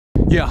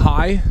Yeah,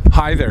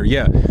 hi there.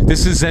 Yeah,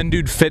 this is Zen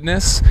Dude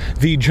Fitness,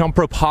 the jump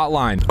rope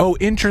hotline. Oh,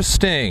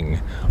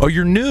 interesting. Oh,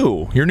 you're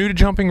new to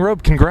jumping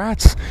rope.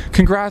 Congrats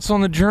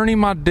on the journey,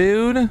 my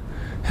dude.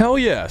 Hell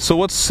yeah. So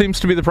what seems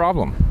to be the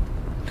problem?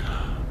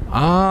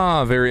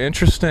 Ah, very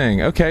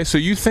interesting. Okay, so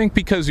you think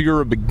because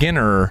you're a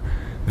beginner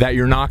that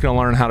you're not going to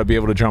learn how to be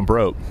able to jump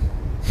rope.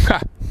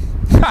 Ha!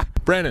 Ha!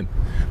 Brandon,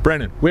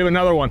 we have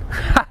another one.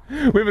 Ha!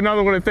 We have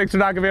another one that thinks you're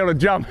not going to be able to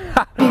jump.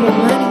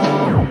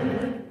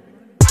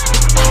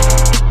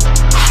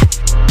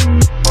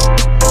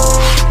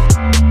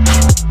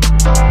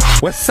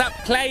 What's up,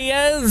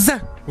 players?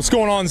 What's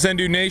going on, Zen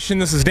Dude Nation?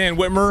 This is Dan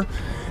Whitmer,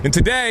 and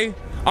today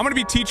I'm going to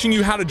be teaching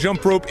you how to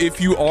jump rope if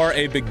you are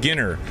a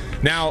beginner.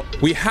 Now,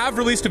 we have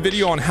released a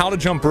video on how to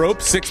jump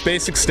rope, 6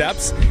 basic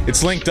steps.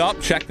 It's linked up,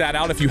 check that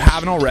out if you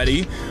haven't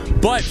already.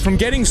 But from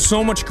getting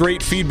so much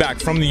great feedback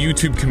from the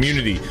YouTube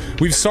community,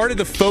 we've started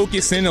to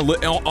focus in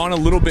on a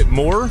little bit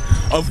more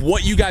of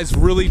what you guys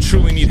really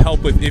truly need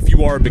help with if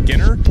you are a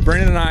beginner.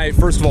 Brandon and I,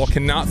 first of all,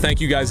 cannot thank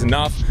you guys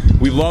enough.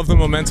 We love the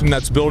momentum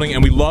that's building,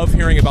 and we love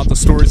hearing about the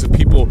stories of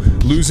people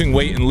losing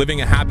weight and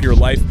living a happier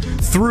life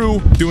through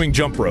doing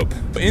jump rope.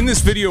 In this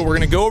video, we're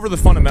gonna go over the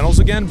fundamentals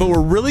again, but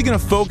we're really gonna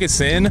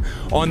focus in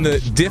on the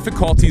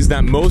difficulties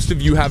that most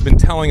of you have been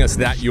telling us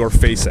that you're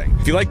facing.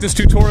 If you like this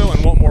tutorial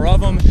and want more of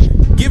them,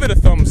 give it a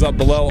thumbs up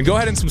below. And go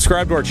ahead and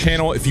subscribe to our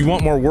channel if you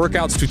want more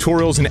workouts,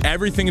 tutorials, and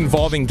everything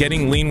involving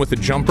getting lean with a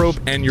jump rope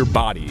and your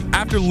body.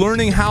 After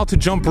learning how to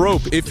jump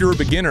rope, if you're a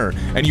beginner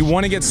and you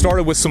want to get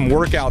started with some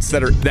workouts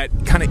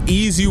that kind of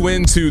ease you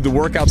into the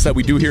workouts that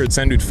we do here at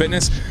Zen Dude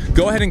Fitness,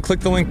 go ahead and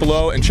click the link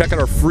below and check out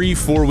our free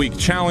 4-week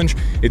challenge.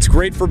 It's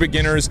great for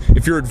beginners.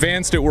 If you're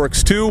advanced, it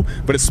works too,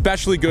 but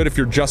especially good if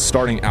you're just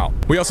starting out.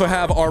 We also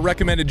have our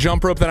recommended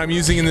jump rope that I'm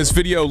using in this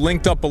video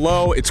linked up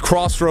below. It's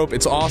cross rope.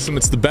 It's awesome.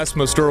 It's the best,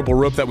 most durable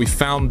rope that we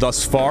found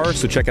thus far,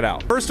 so check it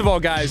out. First of all,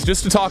 guys,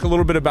 just to talk a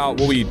little bit about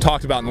what we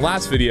talked about in the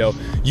last video,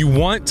 you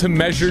want to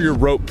measure your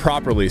rope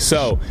properly.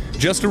 So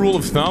just a rule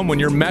of thumb, when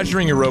you're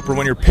measuring your rope or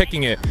when you're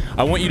picking it,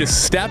 I want you to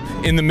step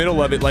in the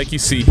middle of it like you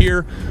see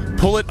here,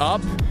 pull it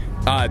up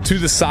to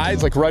the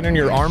sides, like right on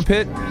your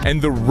armpit,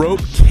 and the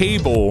rope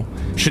cable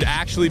should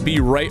actually be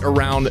right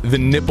around the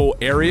nipple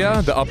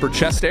area, the upper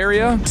chest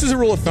area. This is a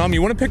rule of thumb.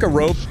 You want to pick a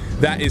rope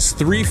that is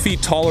 3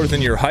 feet taller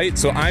than your height.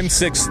 So I'm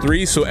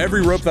 6'3", so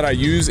every rope that I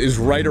use is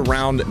right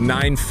around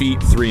 9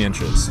 feet 3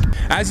 inches.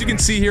 As you can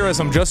see here, as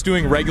I'm just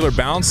doing regular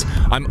bounce,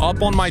 I'm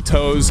up on my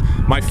toes,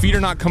 my feet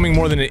are not coming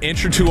more than an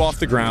inch or 2 off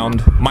the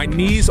ground, my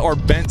knees are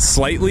bent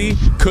slightly,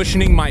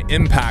 cushioning my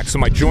impact so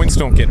my joints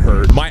don't get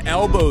hurt, my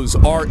elbows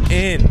are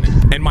in,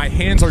 and my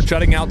hands are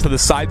jutting out to the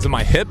sides of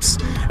my hips,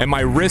 and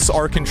my wrists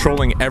are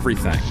controlling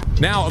everything.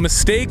 Now, a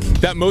mistake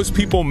that most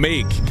people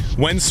make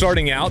when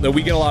starting out that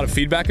we get a lot of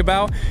feedback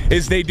about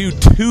is they do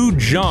 2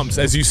 jumps,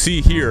 as you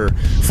see here,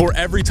 for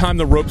every time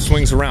the rope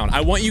swings around.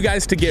 I want you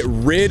guys to get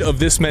rid of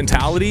this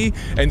mentality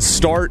and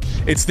start.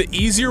 It's the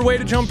easier way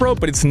to jump rope,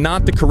 but it's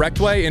not the correct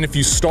way, and if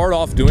you start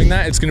off doing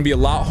that, it's gonna be a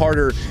lot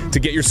harder to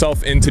get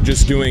yourself into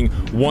just doing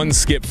 1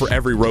 skip for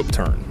every rope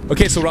turn.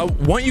 Okay, so what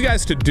I want you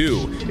guys to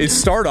do is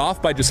start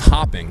off by just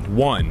hopping.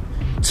 1,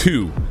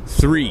 2,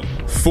 3,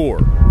 4,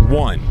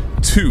 1,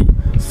 2,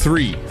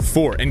 3,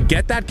 4, and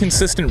get that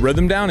consistent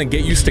rhythm down and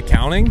get used to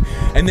counting,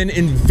 and then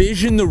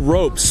envision the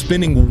rope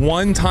spinning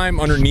 1 time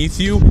underneath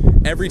you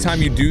every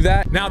time you do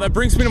that. Now that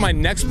brings me to my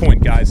next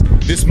point, guys.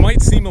 This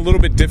might seem a little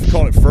bit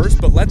difficult at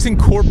first, but let's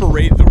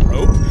incorporate the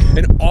rope,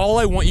 and all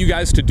I want you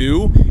guys to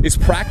do is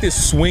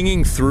practice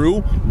swinging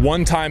through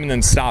 1 time and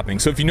then stopping.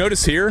 So if you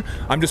notice here,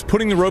 I'm just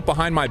putting the rope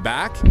behind my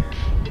back,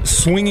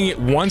 swinging it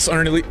once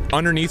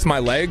underneath my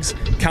legs,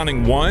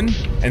 counting 1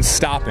 and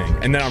stopping,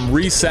 and then I'm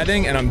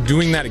resetting and I'm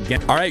doing that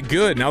again. All right,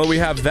 good. Now that we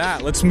have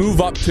that, let's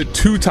move up to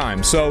 2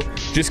 times. So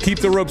just keep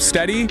the rope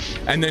steady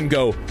and then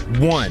go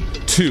 1,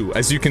 2.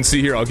 As you can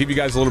see here, I'll give you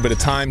guys a little bit of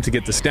time to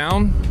get this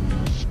down.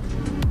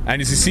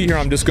 And as you see here,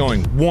 I'm just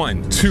going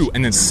 1, 2,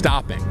 and then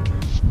stopping.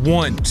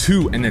 1,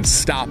 2, and then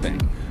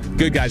stopping.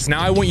 Good, guys.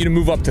 Now I want you to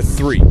move up to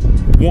 3.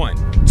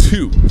 1,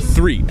 2,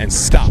 3, and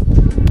stop.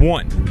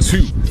 1,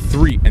 2,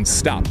 3, and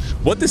stop.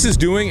 What this is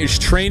doing is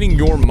training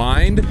your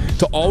mind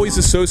to always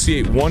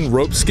associate 1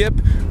 rope skip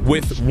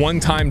with 1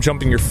 time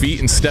jumping your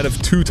feet instead of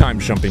 2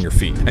 times jumping your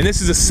feet. And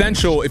this is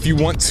essential if you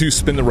want to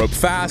spin the rope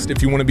fast,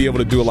 if you want to be able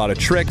to do a lot of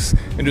tricks,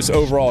 and just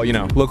overall, you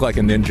know, look like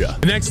a ninja.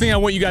 The next thing I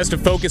want you guys to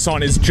focus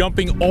on is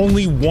jumping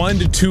only 1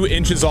 to 2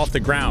 inches off the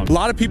ground. A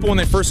lot of people, when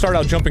they first start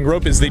out jumping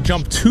rope, is they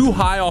jump too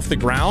high off the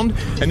ground,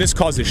 and this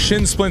causes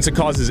shin splints, it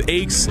causes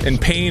aches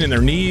and pain in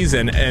their knees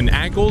and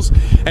ankles,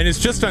 and it's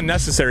just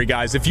unnecessary,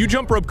 guys. If you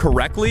jump rope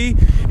correctly,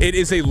 it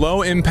is a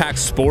low impact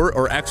sport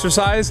or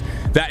exercise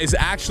that is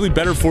actually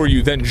better for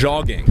you than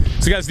jogging.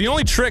 So guys, the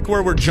only trick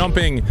where we're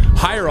jumping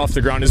higher off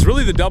the ground is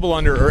really the double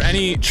under, or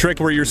any trick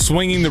where you're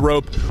swinging the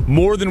rope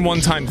more than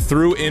 1 time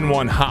through in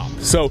 1 hop.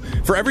 So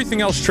for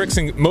everything else,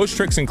 most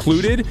tricks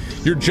included,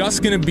 you're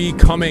just gonna be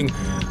coming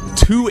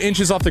 2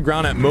 inches off the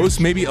ground at most,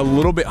 maybe a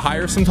little bit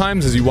higher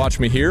sometimes as you watch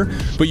me here,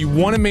 but you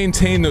want to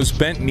maintain those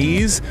bent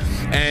knees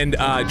and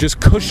just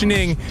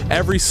cushioning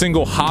every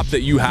single hop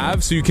that you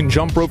have so you can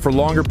jump rope for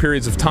longer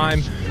periods of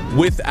time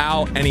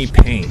without any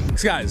pain.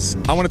 So guys,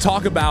 I want to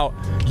talk about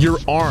your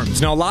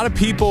arms. Now, a lot of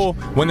people,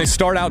 when they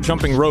start out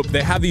jumping rope,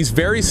 they have these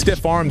very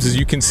stiff arms, as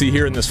you can see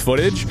here in this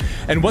footage.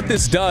 And what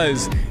this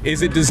does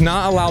is it does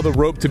not allow the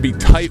rope to be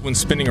tight when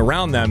spinning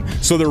around them.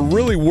 So they're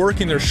really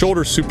working their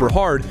shoulders super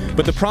hard.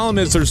 But the problem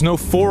is there's no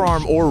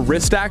forearm or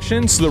wrist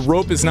action, so the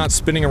rope is not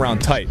spinning around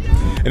tight.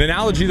 An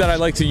analogy that I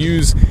like to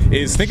use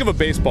is, think of a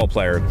baseball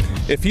player.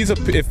 If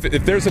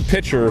there's a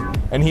pitcher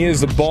and he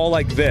has a ball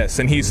like this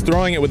and he's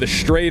throwing it with a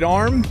straight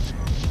arm,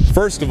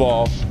 first of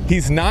all,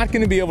 he's not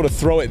going to be able to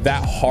throw it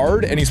that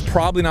hard, and he's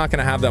probably not going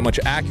to have that much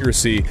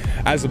accuracy,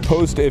 as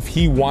opposed to if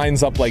he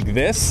winds up like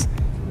this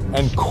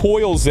and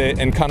coils it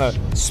and kind of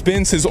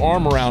spins his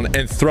arm around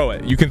and throw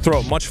it. You can throw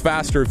it much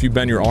faster if you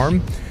bend your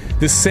arm.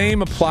 The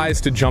same applies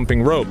to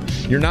jumping rope.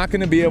 You're not going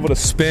to be able to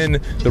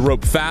spin the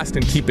rope fast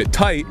and keep it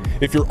tight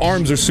if your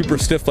arms are super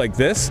stiff like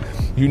this.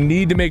 You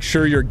need to make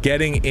sure you're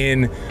getting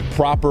in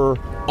proper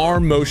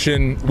arm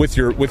motion with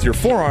your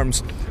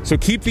forearms. So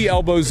keep the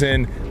elbows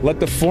in, let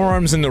the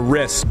forearms and the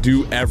wrists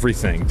do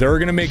everything. They're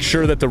going to make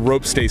sure that the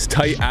rope stays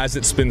tight as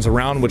it spins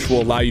around, which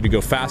will allow you to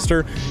go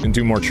faster and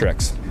do more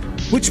tricks.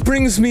 Which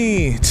brings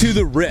me to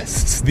the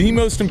wrists. The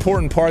most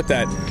important part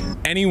that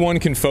anyone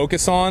can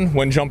focus on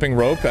when jumping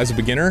rope as a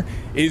beginner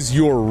is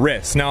your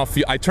wrist. Now, if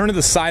I turn to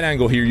the side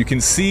angle here, you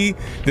can see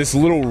this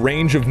little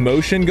range of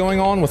motion going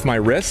on with my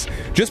wrists.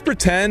 Just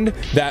pretend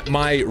that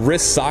my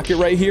wrist socket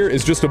right here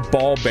is just a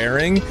ball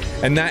bearing,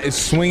 and that is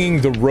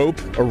swinging the rope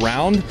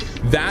around.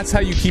 That's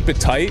how you keep it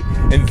tight,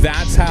 and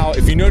that's how,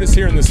 if you notice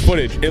here in this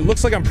footage, it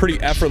looks like I'm pretty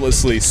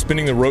effortlessly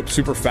spinning the rope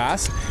super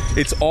fast.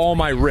 It's all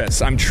my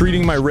wrists. I'm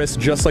treating my wrist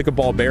just like a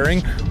ball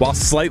bearing while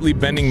slightly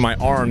bending my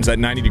arms at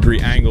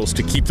 90-degree angles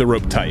to keep the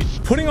rope tight.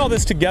 Putting all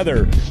this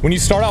together, when you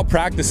start out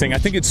practicing, I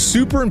think it's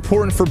super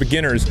important for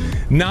beginners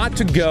not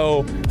to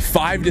go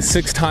 5 to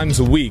 6 times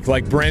a week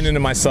like Brandon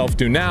and myself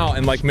do now,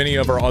 and like many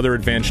of our other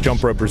advanced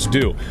jump ropers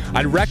do.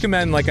 I'd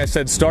recommend, like I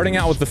said, starting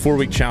out with the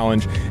 4-week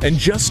challenge and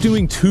just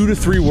doing 2 to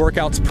 3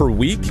 workouts per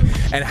week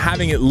and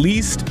having at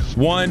least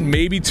 1,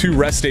 maybe 2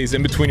 rest days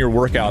in between your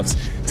workouts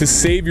to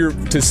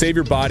save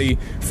your body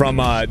from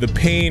the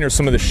pain or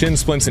some of the shin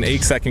splints and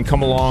aches that can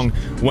come along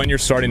when you're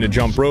starting to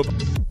jump rope.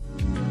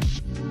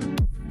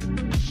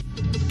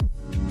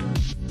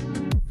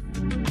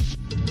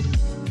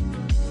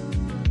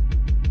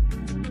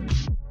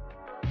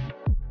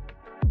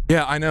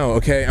 Yeah, I know,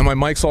 okay, and my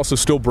mic's also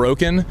still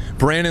broken.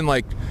 Brandon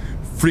like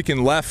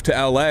freaking left to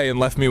LA and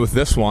left me with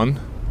this one.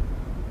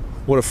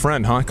 What a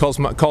friend, huh?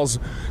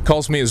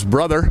 Calls me his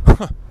brother.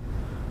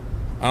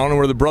 I don't know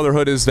where the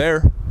brotherhood is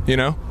there, you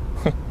know?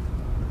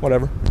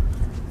 Whatever.